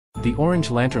The Orange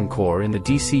Lantern Corps in the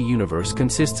DC universe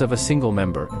consists of a single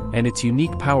member, and its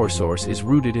unique power source is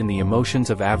rooted in the emotions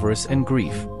of avarice and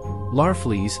grief.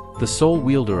 Larfleeze, the sole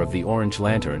wielder of the Orange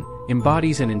Lantern,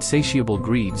 embodies an insatiable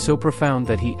greed so profound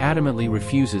that he adamantly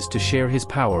refuses to share his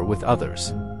power with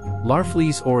others.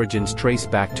 Larfleeze's origins trace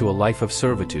back to a life of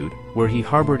servitude, where he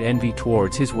harbored envy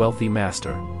towards his wealthy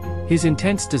master. His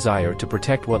intense desire to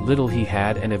protect what little he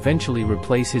had and eventually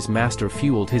replace his master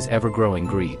fueled his ever-growing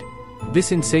greed.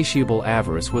 This insatiable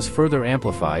avarice was further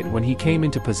amplified when he came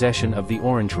into possession of the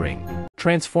Orange Ring,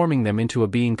 transforming them into a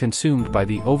being consumed by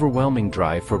the overwhelming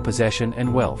drive for possession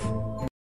and wealth.